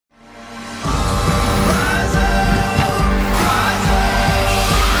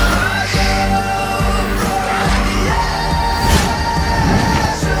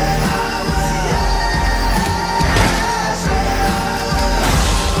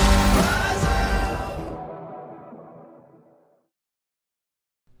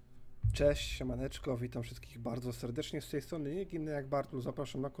Cześć, siemaneczko, witam wszystkich bardzo serdecznie z tej strony, nikt inny jak Bartul,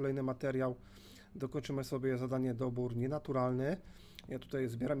 zapraszam na kolejny materiał. Dokończymy sobie zadanie dobór nienaturalny. Ja tutaj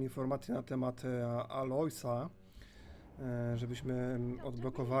zbieram informacje na temat Aloysa, żebyśmy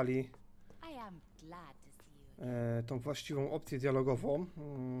odblokowali tą właściwą opcję dialogową.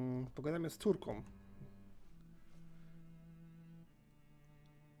 Pogadamy z córką.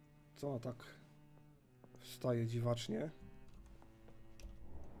 Co ona tak wstaje dziwacznie?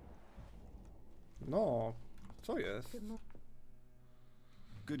 No, co jest?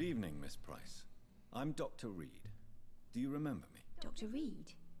 Good evening, Miss Price. I'm Dr. Reed. Do you remember me? Dr.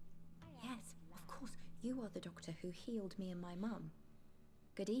 Reed? Yes, of course. You are the doctor who healed me and my mum.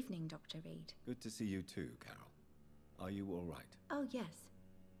 Good evening, Dr. Reed. Good to see you too, Carol. Are you all right? Oh, yes.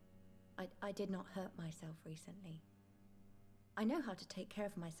 I did not hurt myself recently. I know how to take care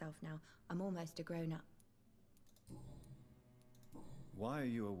of myself now. I'm almost a grown-up. Why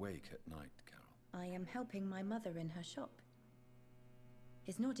are you awake at night, Carol? I am helping my mother in her shop.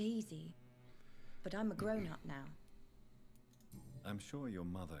 It's not easy, but I'm a grown-up now. I'm sure your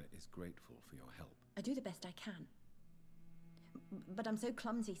mother is grateful for your help. I do the best I can. But I'm so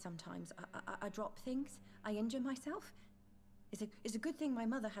clumsy sometimes. I drop things. I injure myself. It's a good thing my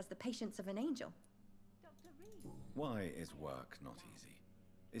mother has the patience of an angel. Why is work not easy?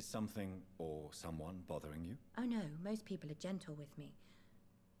 Is something or someone bothering you? Oh no, most people are gentle with me.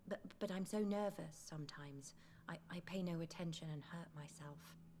 But I'm so nervous sometimes. I pay no attention and hurt myself.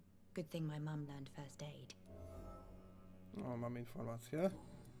 Good thing my mum learned first aid. O, mam informację.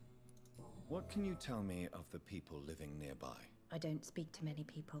 What can you tell me of the people living nearby? I don't speak to many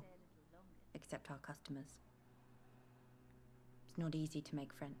people, except our customers. It's not easy to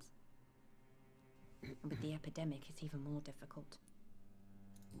make friends. And with the epidemic, it's even more difficult.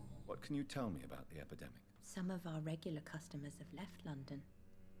 What can you tell me about the epidemic? Some of our regular customers have left London.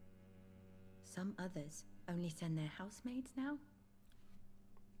 Some others only send their housemaids now.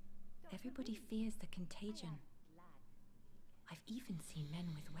 Everybody fears the contagion. I've even seen men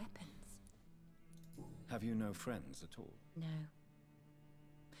with weapons. Have you no friends at all? No.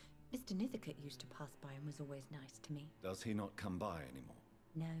 Mr. Nithercote used to pass by and was always nice to me. Does he not come by anymore?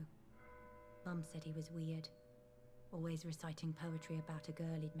 No. Mum said he was weird. Always reciting poetry about a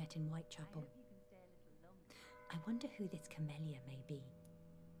girl he'd met in Whitechapel. I wonder who this camellia may be.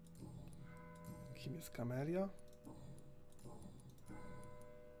 Kim jest Kamelia?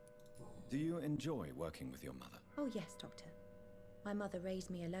 Do you enjoy working with your mother? Oh yes, Doctor. My mother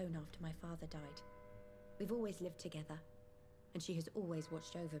raised me alone after my father died. We've always lived together, and she has always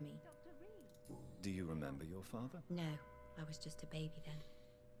watched over me. Do you remember your father? No, I was just a baby then.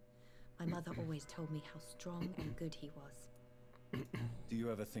 My mother always told me how strong and good he was. Do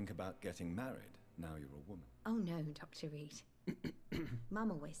you ever think about getting married now you're a woman? Oh no, Dr. Reed.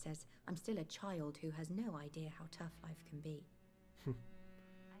 Mum always says I'm still a child who has no idea how tough life can be.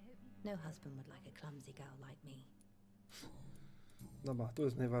 No husband would like a clumsy girl like me. Dobra, to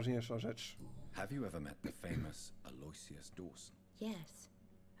jest najważniejsza rzecz. Have you ever met the famous Aloysius Dawson? Yes,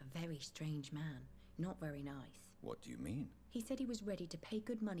 a very strange man, not very nice. What do you mean? He said he was ready to pay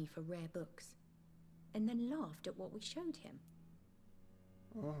good money for rare books, and then laughed at what we showed him.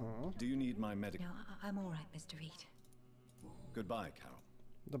 Do you need my medical... No, I'm all right, Mr. Reed. Goodbye, Carol.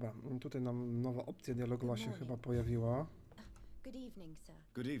 Dobra, tutaj nam nowa opcja dialogowa się chyba pojawiła. Good evening, sir.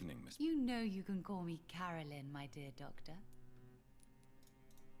 Good evening, Miss... You know you can call me Carolyn, my dear doctor.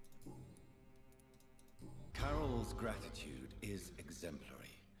 Carol's gratitude is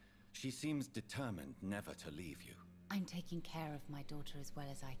exemplary. She seems determined never to leave you. I'm taking care of my daughter as well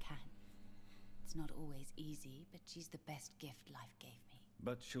as I can. It's not always easy, but she's the best gift life gave me.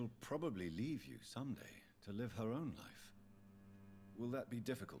 But she'll probably leave you someday to live her own life. Will that be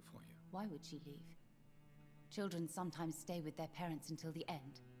difficult for you? Why would she leave? Children sometimes stay with their parents until the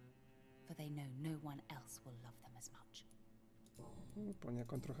end, for they know no one else will love them as much.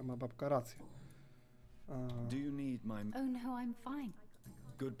 Poniekąd trochę ma babka rację. Do you need my... Oh no, I'm fine.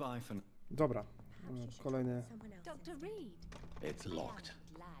 Goodbye for... Dobra, kolejne Dr. Reed. It's locked.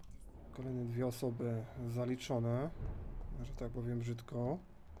 Kolejne dwie osoby zaliczone, że tak powiem brzydko.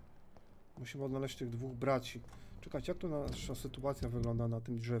 Musimy odnaleźć tych dwóch braci. Czekajcie, jak to nasza sytuacja wygląda na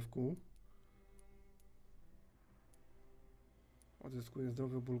tym drzewku? Odzyskuję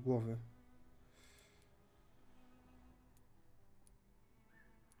zdrowy ból głowy.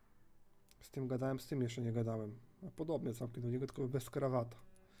 Z tym gadałem, z tym jeszcze nie gadałem. A podobnie całkiem do niego, tylko bez krawata.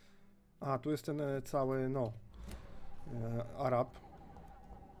 A, tu jest ten cały, no, Arab.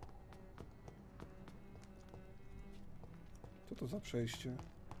 Co to za przejście?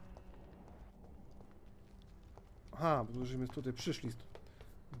 Aha, bo żeśmy tutaj przyszli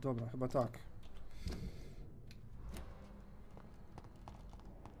Dobra, chyba tak.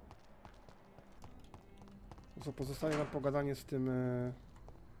 Co pozostaje nam pogadanie z tym...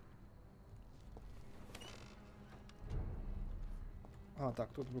 A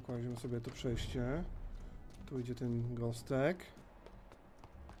tak, tu odblokowaliśmy sobie to przejście. Tu idzie ten gostek.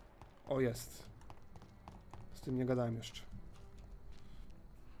 O, jest. Z tym nie gadałem jeszcze.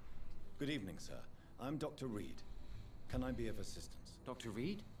 Good evening, sir. I'm Dr. Reed. Can I be of assistance? Dr.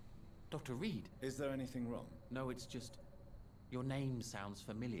 Reed? Dr. Reed? Is there anything wrong? No, it's just... Your name sounds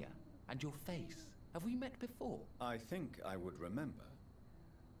familiar. And your face. Have we met before? I think I would remember.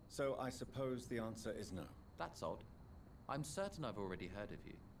 So I suppose the answer is no. That's odd. I'm certain I've already heard of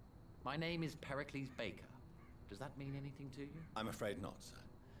you. My name is Pericles Baker. Does that mean anything to you? I'm afraid not, sir.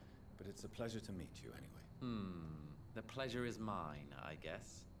 But it's a pleasure to meet you anyway. The pleasure is mine, I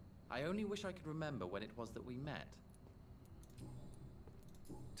guess. I only wish I could remember when it was that we met.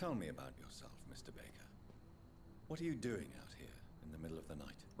 Tell me about yourself, Mr. Baker. What are you doing out here in the middle of the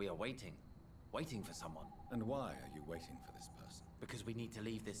night? We are waiting. Waiting for someone. And why are you waiting for this person? Because we need to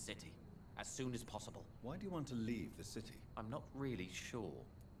leave this city. As soon as possible. Why do you want to leave the city? I'm not really sure.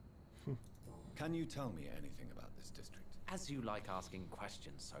 Can you tell me anything about this district? As you like asking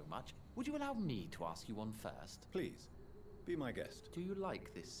questions so much, would you allow me to ask you one first? Please, be my guest. Do you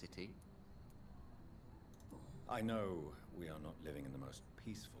like this city? I know we are not living in the most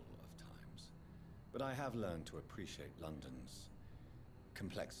peaceful of times, but I have learned to appreciate London's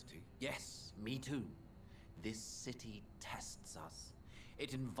complexity. Yes, me too. This city tests us.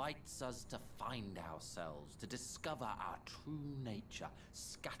 It invites us to find ourselves, to discover our true nature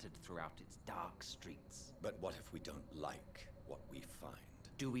scattered throughout its dark streets. But what if we don't like what we find?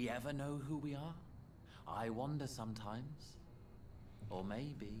 Do we ever know who we are? I wonder sometimes. Or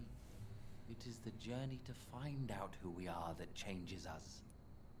maybe it is the journey to find out who we are that changes us.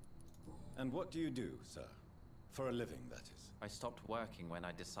 And what do you do, sir? For a living, that is. I stopped working when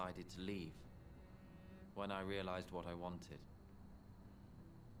I decided to leave. When I realized what I wanted.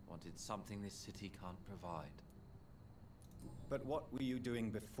 Wanted something this city can't provide. But what were you doing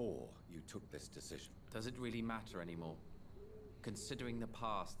before you took this decision? Does it really matter anymore? Considering the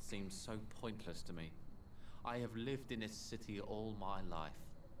past seems so pointless to me. I have lived in this city all my life.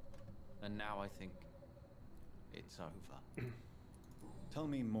 And now I think it's over. Tell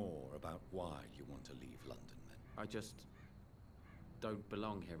me more about why you want to leave London, then. I just don't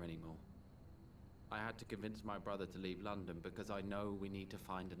belong here anymore. I had to convince my brother to leave London because I know we need to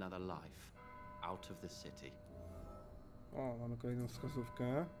find another life out of the city. O, mamy kolejną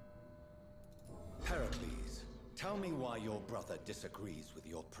wskazówkę. Pericles, tell me why your brother disagrees with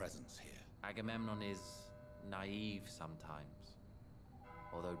your presence here. Agamemnon is naive sometimes.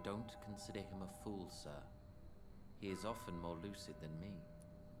 Although don't consider him a fool, sir. He is often more lucid than me.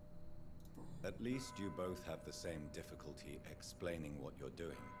 At least you both have the same difficulty explaining what you're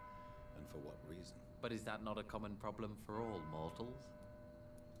doing, and for what reason. But is that not a common problem for all mortals?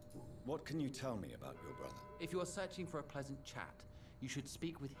 What can you tell me about your brother? If you are searching for a pleasant chat, you should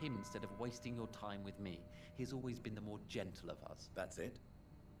speak with him instead of wasting your time with me. He's always been the more gentle of us. That's it?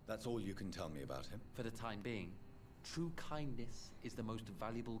 That's all you can tell me about him? For the time being, true kindness is the most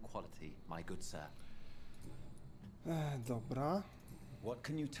valuable quality, my good sir. Dobra. What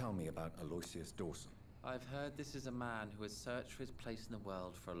can you tell me about Aloysius Dawson? I've heard this is a man who has searched for his place in the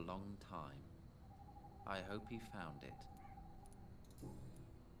world for a long time. I hope he found it.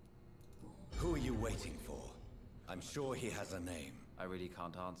 Who are you waiting for? I'm sure he has a name. I really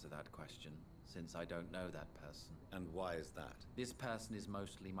can't answer that question, since I don't know that person. And why is that? This person is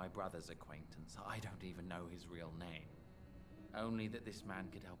mostly my brother's acquaintance. I don't even know his real name. Only that this man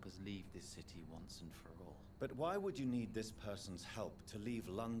could help us leave this city once and for all. But why would you need this person's help to leave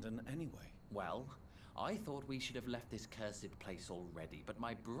London anyway? Well, I thought we should have left this cursed place already, but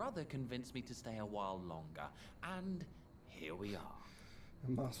my brother convinced me to stay a while longer, and here we are.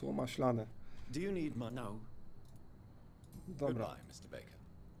 Masło maślane. Do you need money? No. Dobra. Goodbye, Mr. Baker.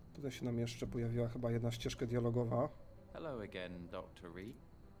 Tutaj się nam jeszcze pojawiła chyba jedna ścieżka dialogowa. Hello again, Dr. Reed.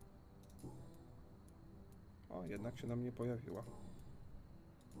 O, jednak się nam nie pojawiła.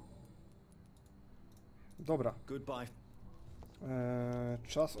 Dobra. Goodbye.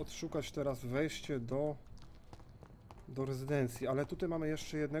 Czas odszukać teraz wejście do rezydencji, ale tutaj mamy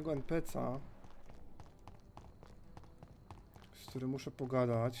jeszcze jednego NPC-a, z którym muszę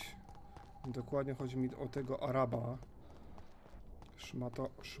pogadać. Dokładnie chodzi mi o tego Araba.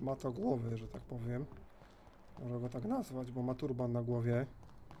 Szmata głowy, że tak powiem. Może go tak nazwać, bo ma turban na głowie.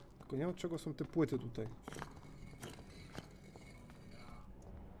 Tylko nie wiem, od czego są te płyty tutaj.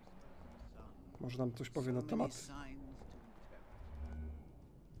 Może nam coś powie na temat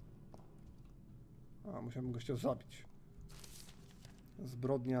musiałbym gościa zabić.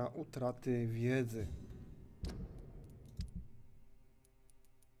 Zbrodnia utraty wiedzy.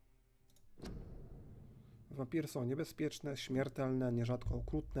 Wampiry są niebezpieczne, śmiertelne, nierzadko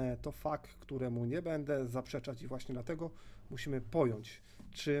okrutne. To fakt, któremu nie będę zaprzeczać i właśnie dlatego musimy pojąć,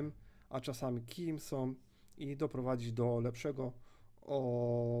 czym, a czasami kim są i doprowadzić do lepszego,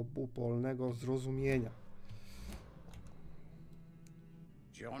 obopólnego zrozumienia.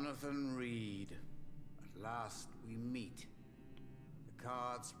 Jonathan Reed, at last we meet. The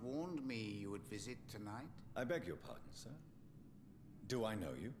cards warned me you would visit tonight. I beg your pardon, sir. Do I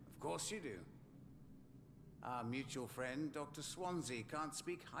know you? Of course you do. Our mutual friend, Dr. Swansea, can't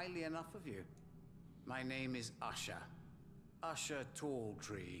speak highly enough of you. My name is Usher. Usher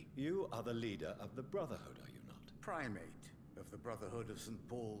Talltree. You are the leader of the Brotherhood, are you not? Primate of the Brotherhood of St.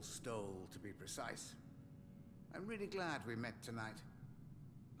 Paul's Stole, to be precise. I'm really glad we met tonight.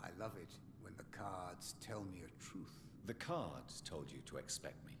 I love it when the cards tell me a truth. The cards told you to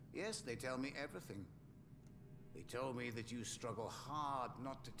expect me. Yes, they tell me everything. They told me that you struggle hard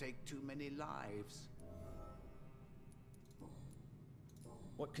not to take too many lives.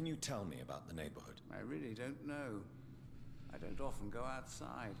 What can you tell me about the neighborhood? I really don't know. I don't often go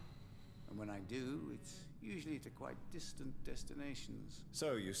outside. And when I do, it's usually to quite distant destinations.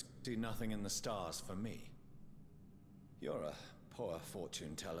 So you see nothing in the stars for me? You're a poor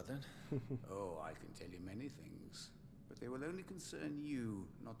fortune teller, then? Oh, I can tell you many things. But they will only concern you,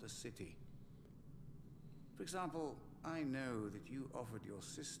 not the city. For example, I know that you offered your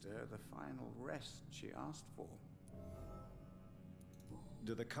sister the final rest she asked for.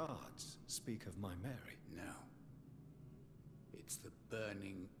 Do the cards speak of my Mary? No. It's the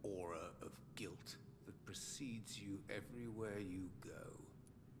burning aura of guilt that precedes you everywhere you go.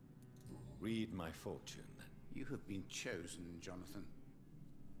 Read my fortune, then. You have been chosen, Jonathan.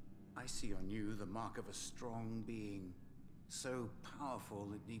 I see on you the mark of a strong being, so powerful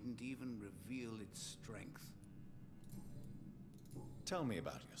it needn't even reveal its strength. Tell me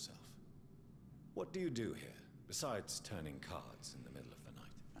about yourself. What do you do here, besides turning cards in the middle of the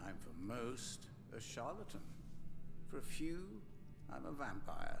night? I'm for most a charlatan. For a few, I'm a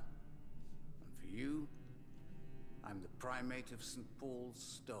vampire. And for you, I'm the primate of St. Paul's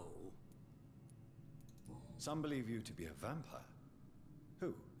Stole. Some believe you to be a vampire.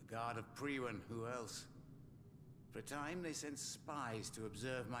 Who? The guard of Priwen, who else? For a time, they sent spies to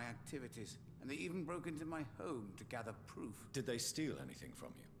observe my activities, and they even broke into my home to gather proof. Did they steal anything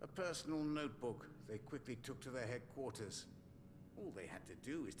from you? A personal notebook they quickly took to their headquarters. All they had to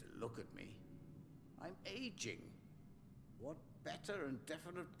do is to look at me. I'm aging. What better and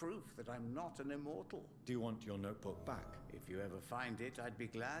definite proof that I'm not an immortal? Do you want your notebook back? If you ever find it, I'd be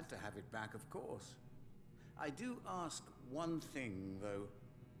glad to have it back, of course. I do ask one thing, though.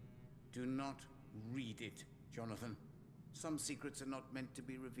 Do not read it, Jonathan. Some secrets are not meant to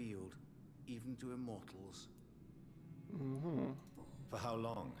be revealed, even to immortals. Mhm. For how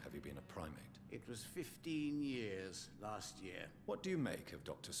long have you been a primate? It was 15 years last year. What do you make of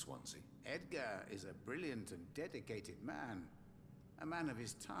Dr. Swansea? Edgar is a brilliant and dedicated man. A man of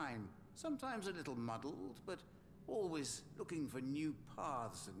his time, sometimes a little muddled, but always looking for new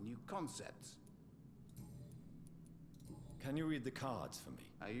paths and new concepts. Can you read the cards for me?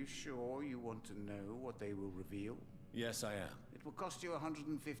 Are you sure you want to know what they will reveal? Yes, I am. It will cost you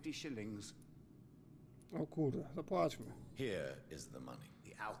 150 shillings. O kurde, zapłaćmy. Here is the money.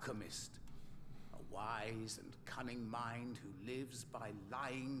 The alchemist. A wise and cunning mind who lives by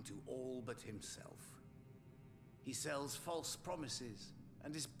lying to all but himself. He sells false promises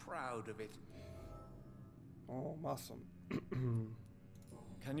and is proud of it. O, mason.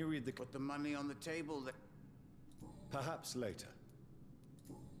 Can you read the... Put the money on the table that... Perhaps later.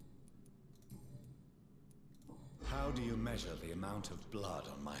 How do you measure the amount of blood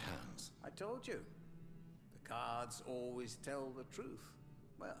on my hands? I told you. The cards always tell the truth.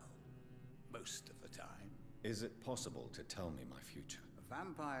 Well, most of the time. Is it possible to tell me my future? A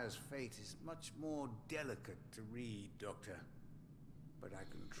vampire's fate is much more delicate to read, Doctor. But I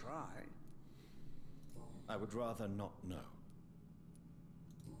can try. I would rather not know.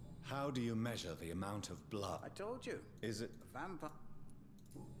 How do you measure the amount of blood? I told you. Is it... A vampire...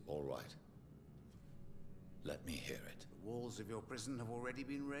 All right. Let me hear it. The walls of your prison have already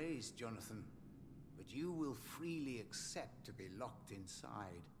been raised, Jonathan. But you will freely accept to be locked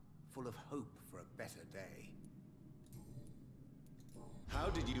inside, full of hope for a better day. How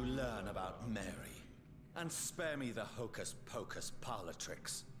did you learn about Mary? And spare me the hocus-pocus parlor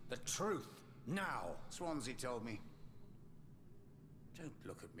tricks. The truth, now! Swansea told me. Don't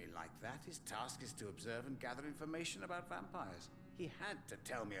look at me like that. His task is to observe and gather information about vampires. He had to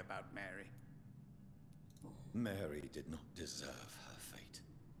tell me about Mary. Mary did not deserve her fate.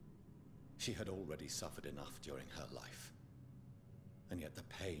 She had already suffered enough during her life. And yet the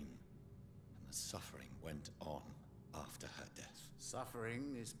pain and the suffering went on after her death.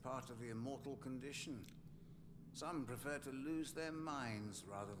 Suffering is part of the immortal condition. Some prefer to lose their minds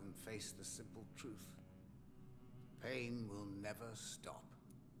rather than face the simple truth. Pain will never stop.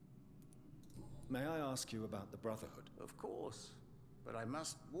 May I ask you about the Brotherhood? Of course. But I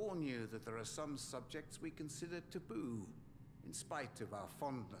must warn you that there are some subjects we consider taboo, in spite of our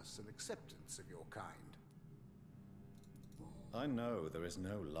fondness and acceptance of your kind. I know there is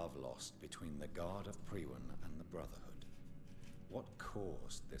no love lost between the Guard of Priwen and the Brotherhood. What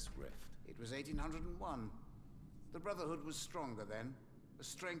caused this rift? It was 1801. The Brotherhood was stronger then, a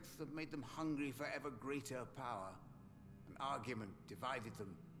strength that made them hungry for ever greater power. An argument divided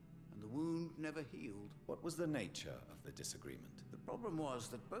them, and the wound never healed. What was the nature of the disagreement? The problem was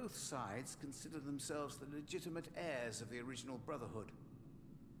that both sides considered themselves the legitimate heirs of the original Brotherhood.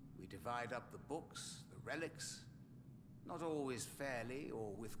 We divide up the books, the relics, not always fairly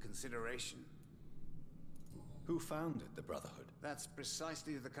or with consideration. Who founded the Brotherhood? That's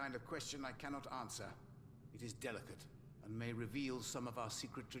precisely the kind of question I cannot answer. It is delicate, and may reveal some of our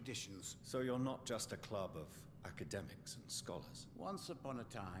secret traditions. So you're not just a club of academics and scholars? Once upon a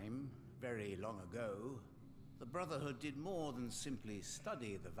time, very long ago, the Brotherhood did more than simply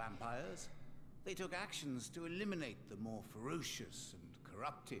study the vampires. They took actions to eliminate the more ferocious and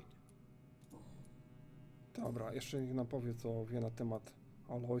corrupted. Dobra, jeszcze niech nam powie, co wie na temat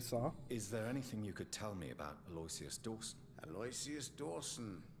Aloysa. Is there anything you could tell me about Aloysius Dawson? Aloysius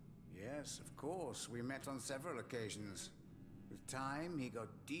Dawson. Yes, of course. We met on several occasions. With time, he got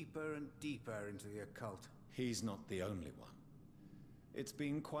deeper and deeper into the occult. He's not the only one. It's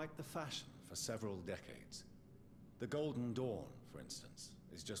been quite the fashion for several decades. The Golden Dawn, for instance,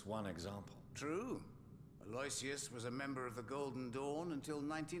 is just one example. True. Aloysius was a member of the Golden Dawn until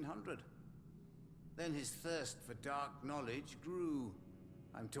 1900. Then his thirst for dark knowledge grew.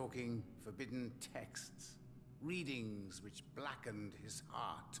 I'm talking forbidden texts, readings which blackened his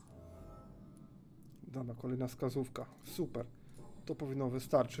heart. Dobra, kolejna wskazówka. Super. To powinno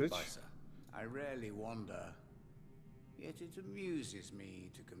wystarczyć. I rarely wander, yet it amuses me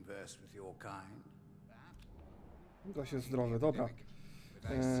to converse with your kind. Da się zdrowy, dobra.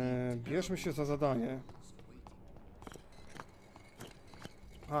 Bierzmy się za zadanie.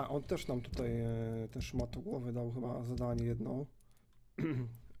 A, on też nam tutaj, ten szmatogłowy dał chyba zadanie jedno.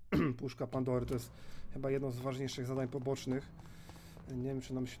 Puszka Pandory to jest chyba jedno z ważniejszych zadań pobocznych. Nie wiem,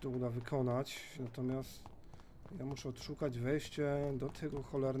 czy nam się to uda wykonać, natomiast ja muszę odszukać wejście do tego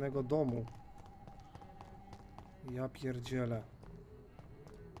cholernego domu. Ja pierdzielę.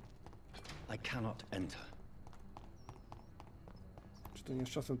 I cannot enter. Czy to nie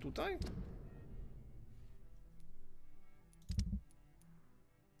jest czasem tutaj?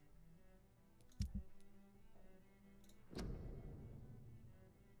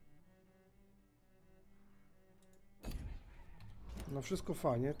 No wszystko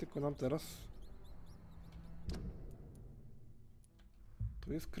fajnie, tylko nam teraz...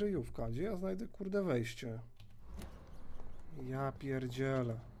 Tu jest kryjówka. Gdzie ja znajdę, kurde, wejście? Ja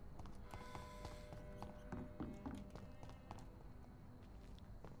pierdzielę.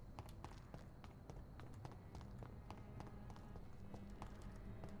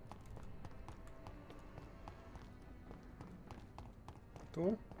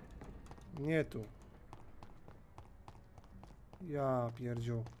 Tu? Nie tu. Ja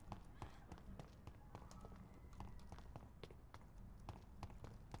pierdziu.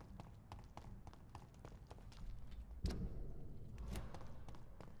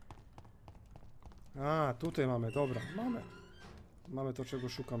 A, tutaj mamy, dobra, mamy. Mamy to, czego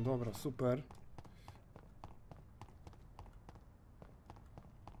szukam, dobra, super.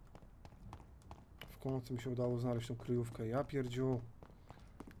 W końcu mi się udało znaleźć tą kryjówkę, ja pierdziu.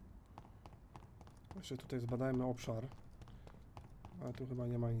 Jeszcze tutaj zbadajmy obszar. Ale tu chyba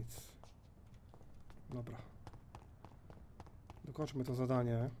nie ma nic. Dobra. Dokończmy to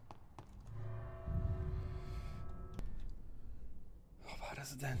zadanie. Nowa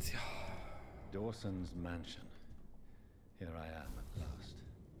rezydencja. Dawson's mansion. Here I am at last.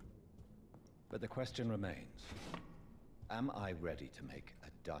 But the question remains. Am I ready to make a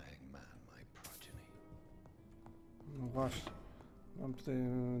dying man my progeny? No właśnie. Mam tutaj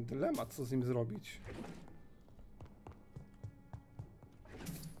dylemat, co z nim zrobić.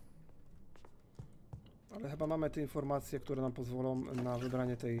 Ale chyba mamy te informacje, które nam pozwolą na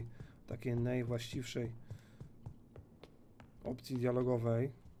wybranie tej takiej najwłaściwszej opcji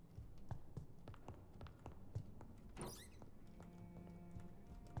dialogowej.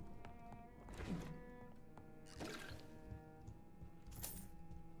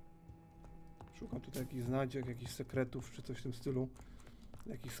 znajdzie jakichś sekretów, czy coś w tym stylu.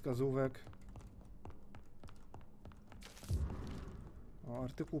 Jakichś wskazówek. O,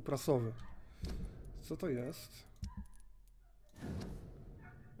 artykuł prasowy. Co to jest?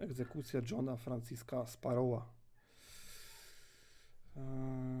 Egzekucja Johna Franciska Sparrowa.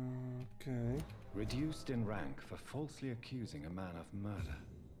 Okay. Reduced in rank for falsely accusing a man of murder.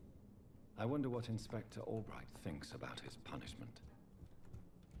 I wonder what Inspector Albright thinks about his punishment.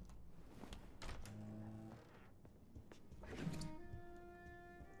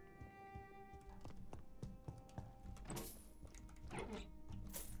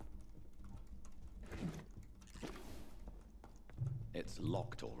 It's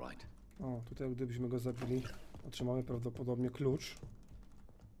locked, all right. O, tutaj gdybyśmy go zabili, otrzymamy prawdopodobnie klucz.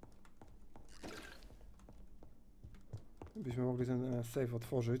 Byśmy mogli ten safe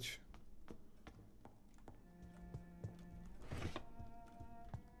otworzyć.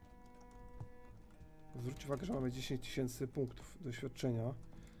 Zwróćcie uwagę, że mamy 10 000 punktów doświadczenia.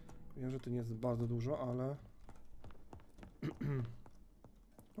 Wiem, że to nie jest bardzo dużo, ale...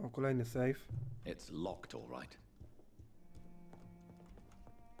 O, kolejny save. It's locked, all right.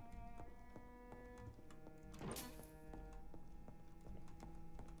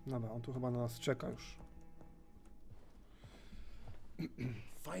 Dobra, on tu chyba na nas czeka już.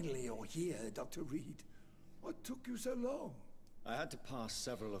 Finally you're here, Dr. Reed. What took you so long? I had to pass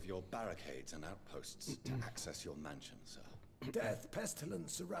several of your barricades and outposts to access your mansion, sir. Death,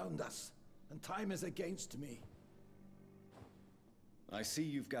 pestilence surround us, and time is against me. I see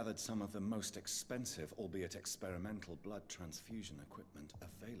you've gathered some of the most expensive, albeit experimental, blood transfusion equipment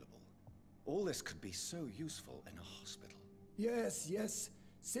available. All this could be so useful in a hospital. Yes, yes.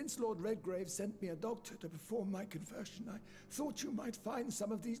 Since Lord Redgrave sent me a doctor to perform my conversion, I thought you might find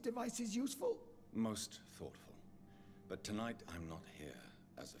some of these devices useful. Most thoughtful. But tonight I'm not here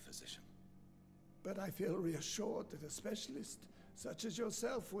as a physician. But I feel reassured that a specialist such as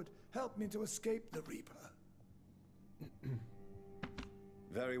yourself would help me to escape the Reaper.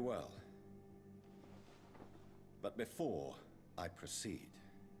 Very well. But before I proceed,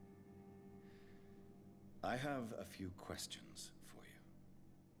 I have a few questions for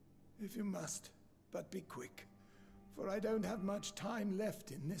you. If you must, but be quick, for I don't have much time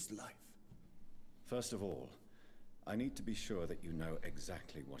left in this life. First of all, I need to be sure that you know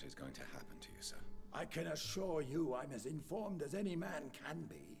exactly what is going to happen to you, sir. I can assure you I'm as informed as any man can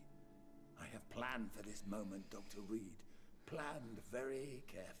be. I have planned for this moment, Dr. Reed. Planned very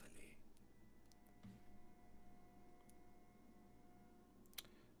carefully.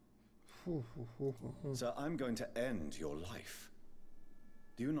 Sir, I'm going to end your life.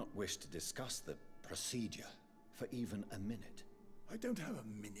 Do you not wish to discuss the procedure for even a minute? I don't have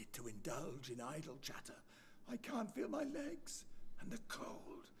a minute to indulge in idle chatter. I can't feel my legs, and the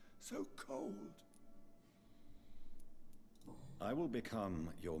cold, so cold. I will become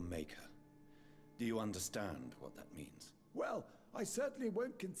your maker. Do you understand what that means? Well, I certainly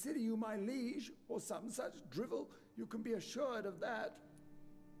won't consider you my liege, or some such drivel. You can be assured of that.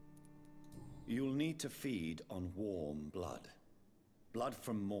 You'll need to feed on warm blood. Blood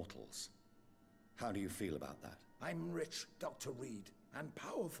from mortals. How do you feel about that? I'm rich, Dr. Reed, and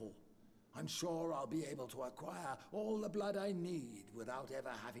powerful. I'm sure I'll be able to acquire all the blood I need without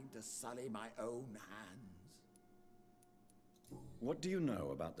ever having to sully my own hands. What do you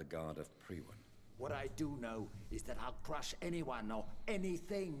know about the Guard of Priwen? What I do know is that I'll crush anyone or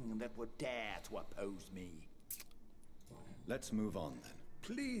anything that would dare to oppose me. Let's move on then.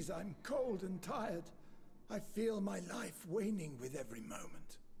 Please, I'm cold and tired. I feel my life waning with every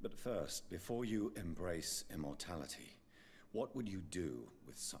moment. But first, before you embrace immortality, what would you do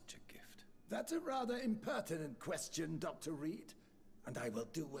with such a gift? That's a rather impertinent question, Dr. Reed, and I will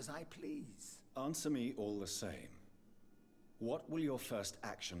do as I please. Answer me all the same. What will your first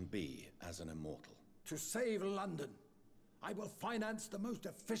action be as an immortal? To save London, I will finance the most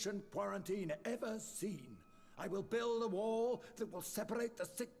efficient quarantine ever seen. I will build a wall that will separate the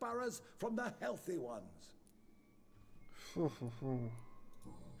sick boroughs from the healthy ones.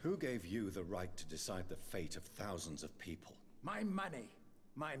 Who gave you the right to decide the fate of thousands of people? My money.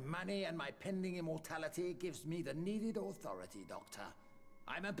 My money and my pending immortality gives me the needed authority, Doctor.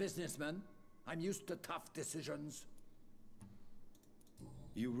 I'm a businessman. I'm used to tough decisions.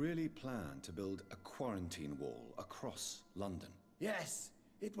 You really plan to build a quarantine wall across London? Yes,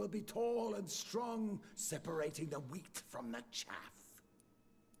 it will be tall and strong, separating the wheat from the chaff.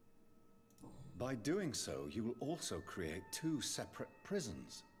 By doing so, you will also create two separate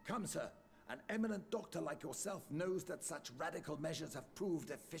prisons. Come, sir. An eminent doctor like yourself knows that such radical measures have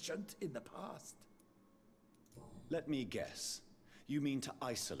proved efficient in the past. Let me guess. You mean to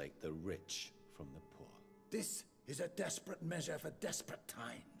isolate the rich from the poor? This is a desperate measure for desperate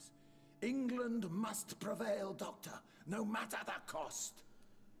times. England must prevail, Doctor, no matter the cost.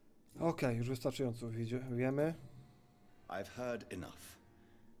 Okej, już wystarczająco wiemy. I've heard enough.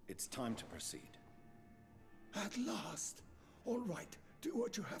 It's time to proceed. At last. All right, do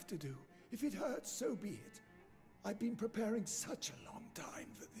what you have to do. If it hurts, so be it. I've been preparing such a long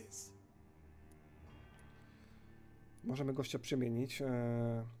time for this. Możemy gościa przemienić.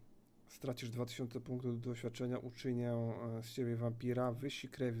 Stracisz 2000 punktów doświadczenia, uczynię z ciebie wampira, wysi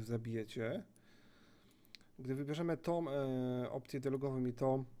krew, zabijecie. Gdy wybierzemy tą opcję dialogową i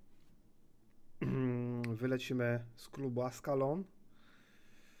tą, wylecimy z klubu Ascalon.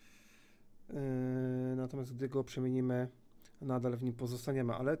 Natomiast gdy go przemienimy, nadal w nim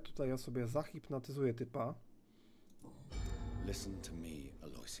pozostaniemy, ale tutaj ja sobie zahipnotyzuję typa. Listen to me,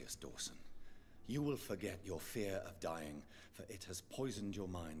 Aloysius Dawson. You will forget your fear of dying, for it has poisoned your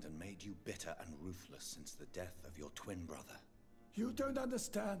mind and made you bitter and ruthless since the death of your twin brother. You don't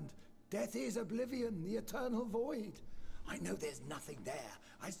understand. Death is oblivion, the eternal void. I know there's nothing there.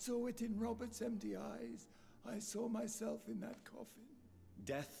 I saw it in Robert's empty eyes. I saw myself in that coffin.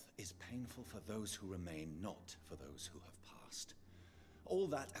 Death is painful for those who remain, not for those who have passed. All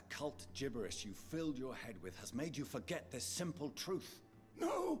that occult gibberish you filled your head with has made you forget this simple truth.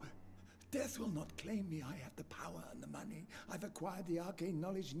 No! Death will not claim me. I have the power and the money. I've acquired the arcane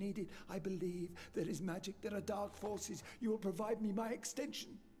knowledge needed. I believe there is magic, there are dark forces. You will provide me my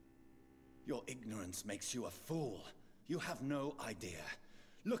extension. Your ignorance makes you a fool. You have no idea.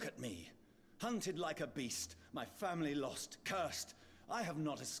 Look at me. Hunted like a beast, my family lost, cursed. I have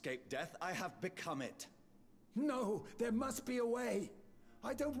not escaped death, I have become it. No, there must be a way.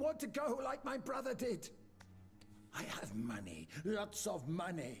 I don't want to go like my brother did. I have money, lots of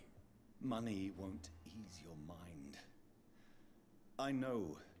money. Money won't ease your mind. I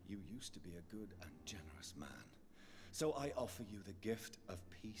know you used to be a good and generous man. So I offer you the gift of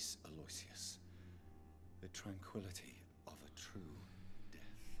peace, Aloysius. The tranquility of a true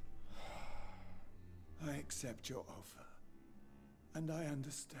death. I accept your offer. And I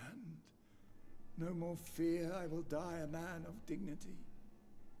understand. No more fear, I will die a man of dignity.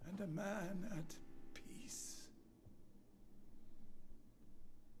 And a man at peace.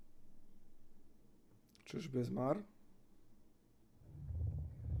 Czyżby zmarł?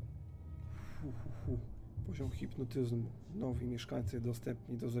 Poziom hipnotyzmu. Nowi mieszkańcy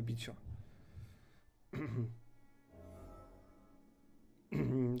dostępni do zabicia.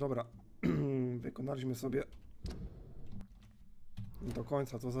 Dobra. Wykonaliśmy sobie do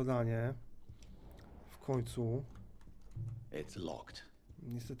końca to zadanie. W końcu. It's locked.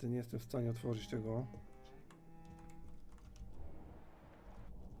 Niestety nie jestem w stanie otworzyć tego.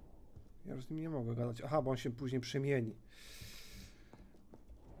 Ja już z nim nie mogę gadać. Aha, bo on się później przemieni.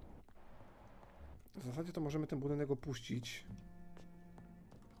 W zasadzie to możemy ten budynek opuścić.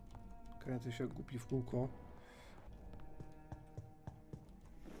 Kręcę się głupi w kółko.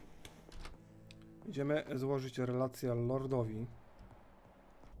 Idziemy złożyć relację Lordowi.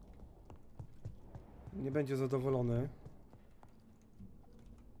 Nie będzie zadowolony.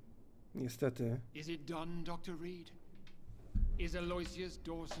 Niestety. Is it done, Dr. Reed? Is Aloysius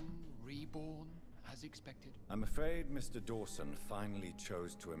Dawson reborn as expected? I'm afraid Mr. Dawson finally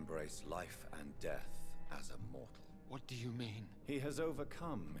chose to embrace life and death as a mortal. What do you mean? He has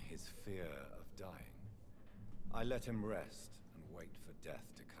overcome his fear of dying. I let him rest and wait for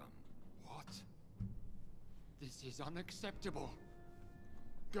death to come. What? This is unacceptable.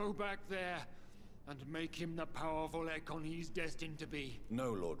 Go back there and make him the powerful Ekon he's destined to be.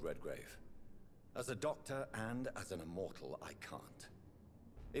 No, Lord Redgrave. As a doctor and as an immortal, I can't.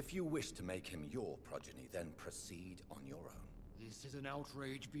 If you wish to make him your progeny, then proceed on your own. This is an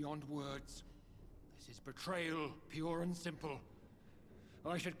outrage beyond words. This is betrayal, pure and simple.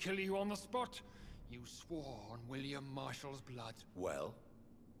 I should kill you on the spot. You swore on William Marshall's blood. Well,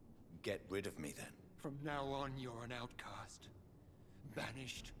 get rid of me then. From now on, you're an outcast.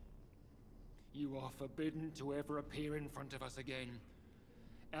 Banished. You are forbidden to ever appear in front of us again.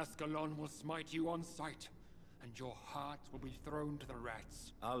 Ascalon will smite you on sight, and your heart will be thrown to the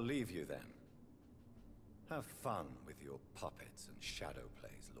rats. I'll leave you then. Have fun with your puppets and shadow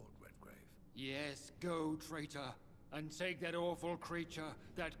plays, Lord Redgrave. Yes, go, traitor, and take that awful creature,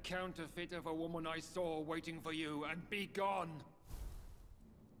 that counterfeit of a woman I saw waiting for you, and be gone!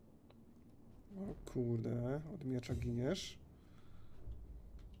 O kurde, od miecza giniesz.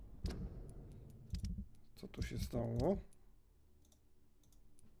 Co tu się stało?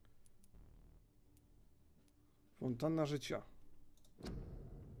 Fontanna życia.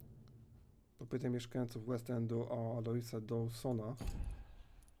 Popytaj mieszkańców West Endu o Aloysa Dawsona.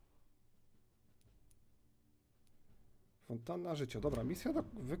 Fontanna życia. Dobra, misja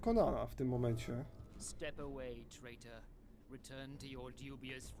wykonana w tym momencie. Step away, traitor. Return to your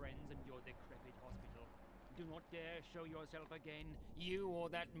dubious friends and your decrepit hospital. Do not dare show yourself again, you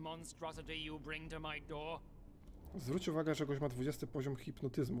or that monstrosity you bring to my door. Zwróć uwagę, że gość ma 20 poziom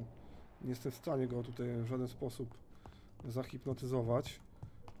hipnotyzmu. Nie jestem w stanie go tutaj w żaden sposób zahipnotyzować.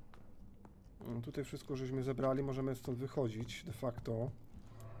 Tutaj wszystko żeśmy zebrali, możemy stąd wychodzić de facto.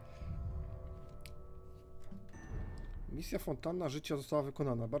 Misja Fontanna życia została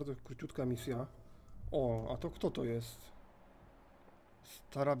wykonana. Bardzo króciutka misja. O, a to kto to jest?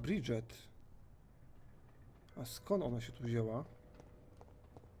 Stara Bridget. A skąd ona się tu wzięła?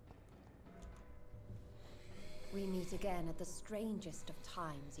 We meet again at the strangest of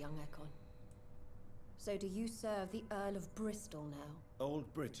times, young Ekon. So do you serve the Earl of Bristol now?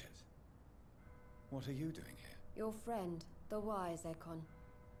 Old Bridget. What are you doing here? Your friend, the wise Ekon.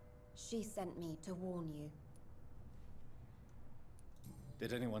 She sent me to warn you.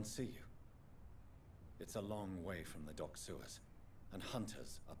 Did anyone see you? It's a long way from the dock sewers, and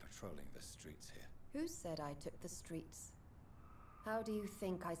hunters are patrolling the streets here. Who said I took the streets? How do you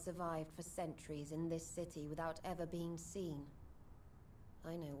think I survived for centuries in this city without ever being seen?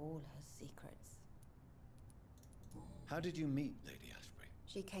 I know all her secrets. How did you meet Lady Ashbury?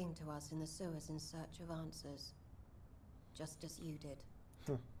 She came to us in the sewers in search of answers. Just as you did.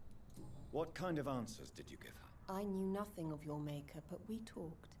 What kind of answers did you give her? I knew nothing of your maker, but we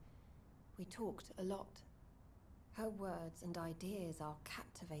talked. We talked a lot. Her words and ideas are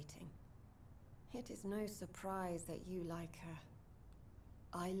captivating. It is no surprise that you like her.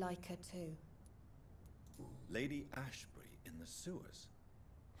 I like her too. Lady Ashbury in the sewers?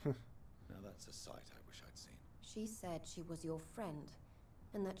 Now that's a sight I wish I'd seen. She said she was your friend,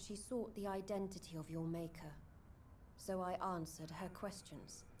 and that she sought the identity of your maker. So I answered her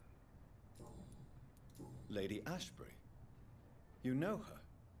questions. Lady Ashbury? You know her?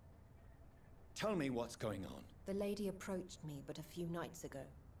 Tell me what's going on. The lady approached me but a few nights ago,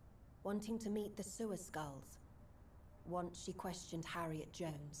 wanting to meet the sewer skulls. Once she questioned Harriet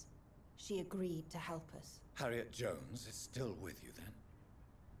Jones. She agreed to help us. Harriet Jones is still with you then?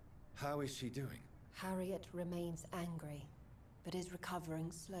 How is she doing? Harriet remains angry, but is recovering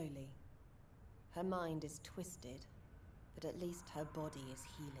slowly. Her mind is twisted, but at least her body is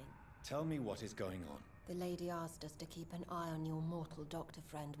healing. Tell me what is going on. The lady asked us to keep an eye on your mortal doctor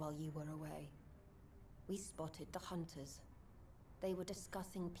friend while you were away. We spotted the hunters. They were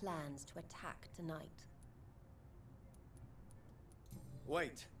discussing plans to attack tonight.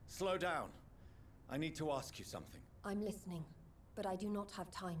 Wait, slow down. I need to ask you something. I'm listening, but I do not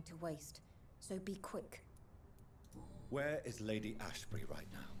have time to waste, so be quick. Where is Lady Ashbury right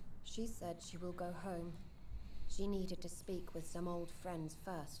now? She said she will go home. She needed to speak with some old friends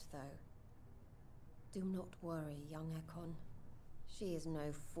first, though. Do not worry, young Ekon. She is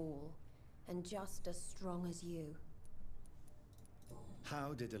no fool, and just as strong as you.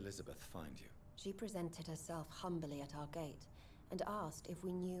 How did Elizabeth find you? She presented herself humbly at our gate, and asked if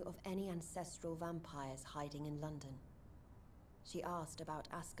we knew of any ancestral vampires hiding in London. She asked about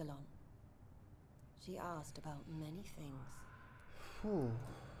Ascalon. She asked about many things.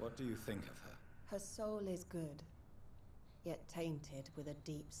 What do you think of her? Her soul is good, yet tainted with a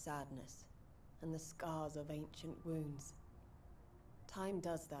deep sadness, and the scars of ancient wounds. Time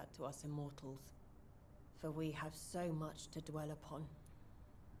does that to us immortals, for we have so much to dwell upon.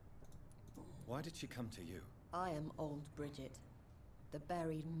 Why did she come to you? I am old Bridget, the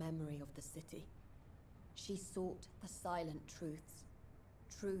buried memory of the city. She sought the silent truths,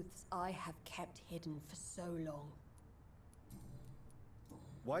 truths I have kept hidden for so long.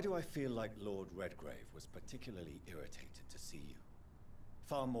 Why do I feel like Lord Redgrave was particularly irritated to see you?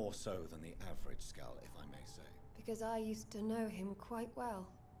 Far more so than the average Skull, if I may say. Because I used to know him quite well,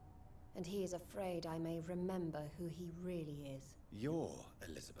 and he is afraid I may remember who he really is. You're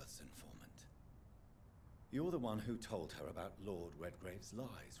Elizabeth's informant. You're the one who told her about Lord Redgrave's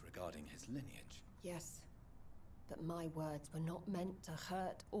lies regarding his lineage. Yes, but my words were not meant to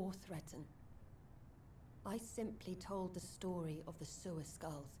hurt or threaten. I simply told the story of the sewer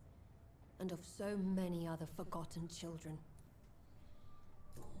skulls, and of so many other forgotten children.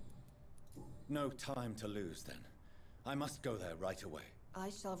 No time to lose, then. I must go there right away. I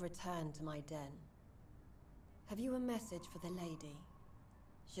shall return to my den. Have you a message for the lady?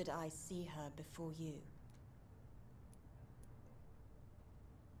 Should I see her before you?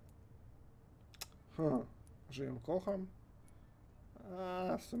 Że ją kocham?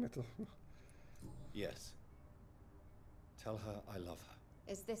 A, w sumie to... Yes. Tell her I love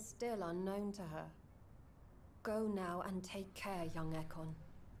her. Is this still unknown to her? Go now and take care, young Ekon,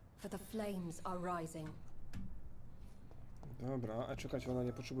 for the flames are rising. Dobra, a czekać, ona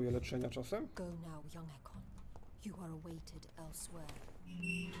nie potrzebuje leczenia czasem? Go now, young Ekon. You are awaited elsewhere.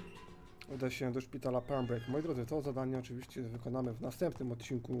 Uda się do szpitala Palmbreak. Moi drodzy, to zadanie oczywiście wykonamy w następnym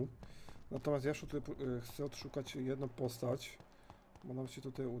odcinku. Natomiast ja tutaj chcę odszukać jedną postać, bo nam się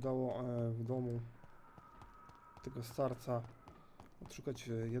tutaj udało w domu tego starca odszukać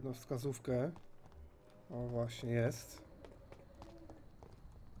jedną wskazówkę. O, właśnie jest.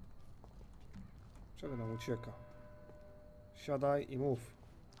 Czego nam ucieka? Siadaj i mów,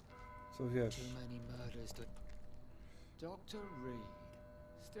 co wiesz. Dr. Reed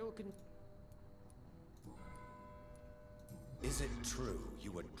still can... Is it true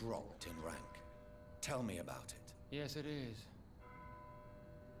you were dropped in rank? Tell me about it. Yes, it is.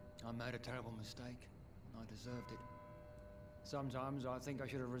 I made a terrible mistake. I deserved it. Sometimes I think I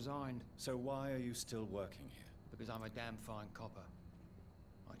should have resigned. So why are you still working here? Because I'm a damn fine copper.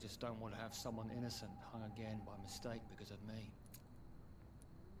 I just don't want to have someone innocent hung again by mistake because of me.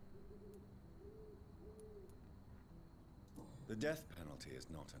 The death penalty is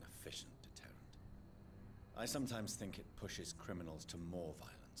not an efficient deterrent. I sometimes think it pushes criminals to more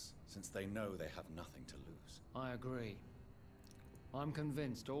violence, since they know they have nothing to lose. I agree. I'm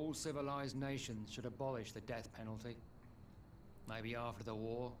convinced all civilized nations should abolish the death penalty. Maybe after the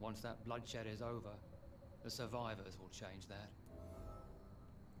war, once that bloodshed is over, the survivors will change that.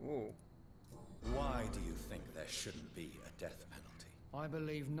 Ooh. Why do you think there shouldn't be a death penalty? I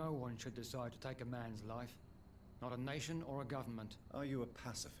believe no one should decide to take a man's life. Not a nation or a government. Are you a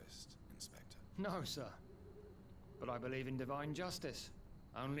pacifist, Inspector? No, sir. But I believe in divine justice.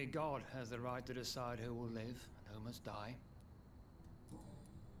 Only God has the right to decide who will live and who must die.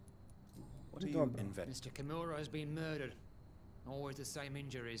 What are you inventing? Mr. Kimura has been murdered. Always the same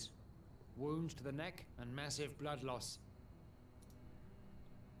injuries. Wounds to the neck and massive blood loss.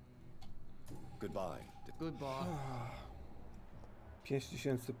 Goodbye. Goodbye.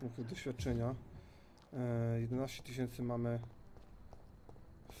 5000 punktów doświadczenia. 11 000 mamy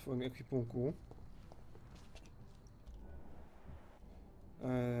w swoim ekwipunku.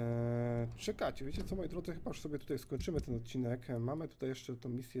 Czekajcie, wiecie co, moi drodzy, chyba już sobie tutaj skończymy ten odcinek. Mamy tutaj jeszcze tą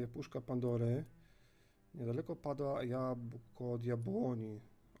misję Puszka Pandory. Niedaleko pada jabłko od jabłoni.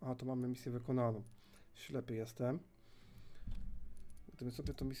 A, to mamy misję wykonaną. Ślepy jestem. Gdybym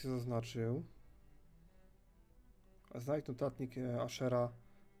sobie tą misję zaznaczył. Znajdź notatnik Ashera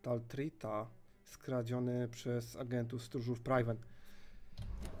Taltrita skradziony przez agentów stróżów Priven.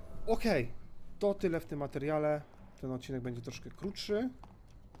 Okej, to tyle w tym materiale. Ten odcinek będzie troszkę krótszy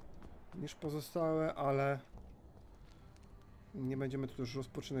niż pozostałe, ale nie będziemy tu już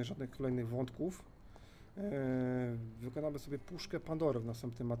rozpoczynać żadnych kolejnych wątków. Wykonamy sobie Puszkę Pandory w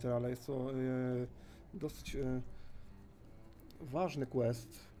następnym materiale. Jest to dosyć ważny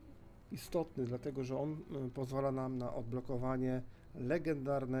quest, istotny, dlatego że on pozwala nam na odblokowanie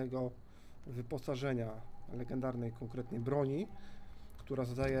legendarnego wyposażenia, legendarnej konkretnie broni, która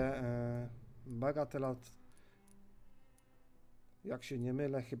zadaje bagatela, jak się nie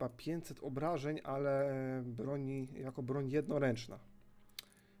mylę, chyba 500 obrażeń, ale broni jako broń jednoręczna,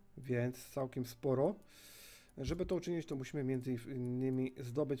 więc całkiem sporo. Żeby to uczynić, to musimy między innymi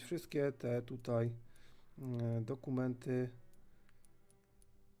zdobyć wszystkie te tutaj dokumenty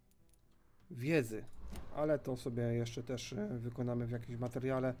wiedzy, ale to sobie jeszcze też wykonamy w jakimś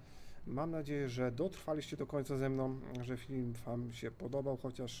materiale. Mam nadzieję, że dotrwaliście do końca ze mną, że film wam się podobał,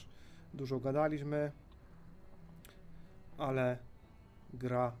 chociaż dużo gadaliśmy, ale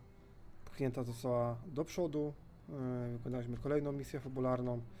gra pchnięta została do przodu. Wykonaliśmy kolejną misję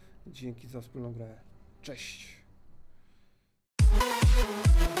fabularną. Dzięki za wspólną grę. Cześć!